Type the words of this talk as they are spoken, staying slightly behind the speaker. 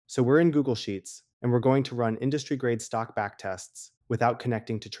So we're in Google Sheets, and we're going to run industry-grade stock backtests without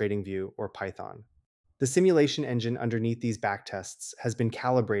connecting to TradingView or Python. The simulation engine underneath these backtests has been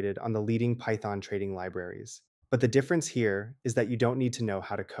calibrated on the leading Python trading libraries. But the difference here is that you don't need to know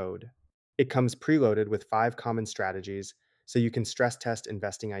how to code. It comes preloaded with 5 common strategies, so you can stress test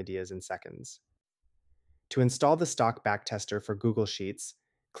investing ideas in seconds. To install the Stock Backtester for Google Sheets,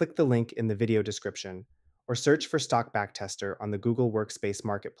 click the link in the video description, or search for Stock Backtester on the Google Workspace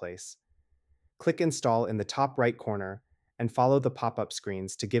Marketplace. Click Install in the top right corner and follow the pop-up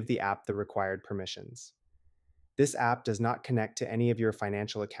screens to give the app the required permissions. This app does not connect to any of your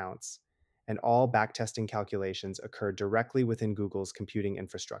financial accounts, and all backtesting calculations occur directly within Google's computing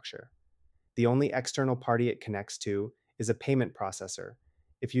infrastructure. The only external party it connects to is a payment processor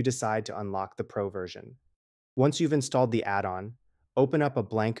if you decide to unlock the Pro version. Once you've installed the add-on, open up a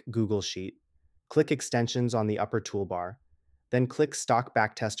blank Google Sheet, click Extensions on the upper toolbar, then click Stock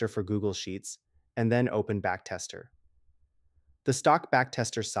Backtester for Google Sheets, and then open Backtester. The Stock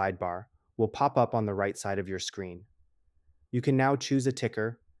Backtester sidebar will pop up on the right side of your screen. You can now choose a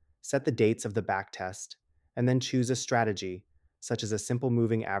ticker, set the dates of the backtest, and then choose a strategy, such as a simple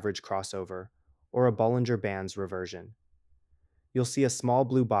moving average crossover or a Bollinger Bands Reversion. You'll see a small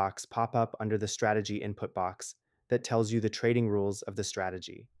blue box pop up under the strategy input box that tells you the trading rules of the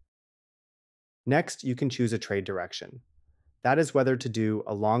strategy. Next, you can choose a trade direction. That is whether to do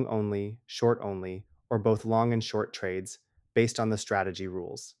a long only, short only, or both long and short trades based on the strategy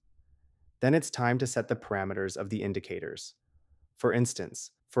rules. Then it's time to set the parameters of the indicators. For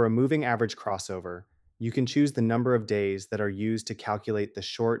instance, for a moving average crossover, you can choose the number of days that are used to calculate the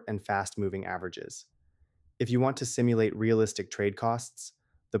short and fast moving averages. If you want to simulate realistic trade costs,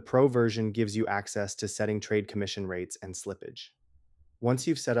 the Pro version gives you access to setting trade commission rates and slippage. Once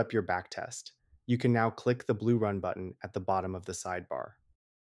you've set up your backtest, you can now click the blue Run button at the bottom of the sidebar.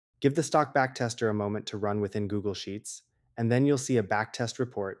 Give the Stock Backtester a moment to run within Google Sheets, and then you'll see a backtest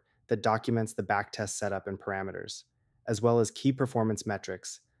report that documents the backtest setup and parameters, as well as key performance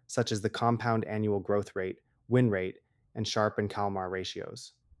metrics such as the compound annual growth rate, win rate, and Sharpe and Kalmar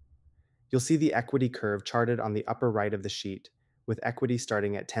ratios. You'll see the equity curve charted on the upper right of the sheet, with equity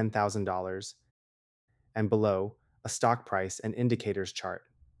starting at $10,000, and below, a stock price and indicators chart.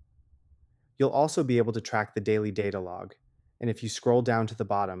 You'll also be able to track the daily data log, and if you scroll down to the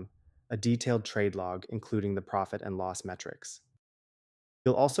bottom, a detailed trade log including the profit and loss metrics.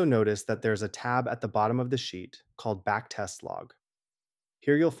 You'll also notice that there's a tab at the bottom of the sheet called Backtest Log.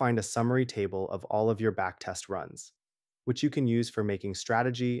 Here you'll find a summary table of all of your backtest runs, which you can use for making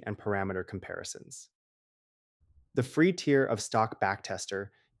strategy and parameter comparisons. The free tier of Stock Backtester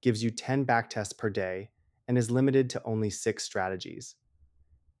gives you 10 backtests per day and is limited to only 6 strategies.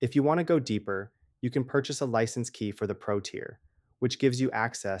 If you want to go deeper, you can purchase a license key for the Pro tier, which gives you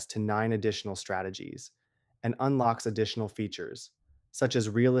access to 9 additional strategies and unlocks additional features, such as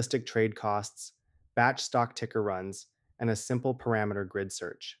realistic trade costs, batch stock ticker runs, and a simple parameter grid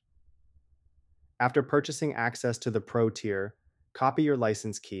search. After purchasing access to the Pro tier, copy your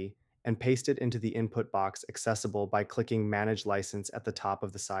license key and paste it into the input box accessible by clicking Manage License at the top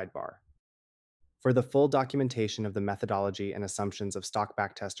of the sidebar. For the full documentation of the methodology and assumptions of Stock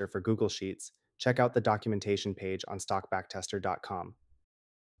Backtester for Google Sheets, check out the documentation page on stockbacktester.com.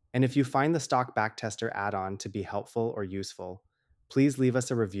 And if you find the Stock Backtester add-on to be helpful or useful, please leave us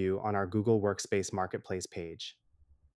a review on our Google Workspace Marketplace page.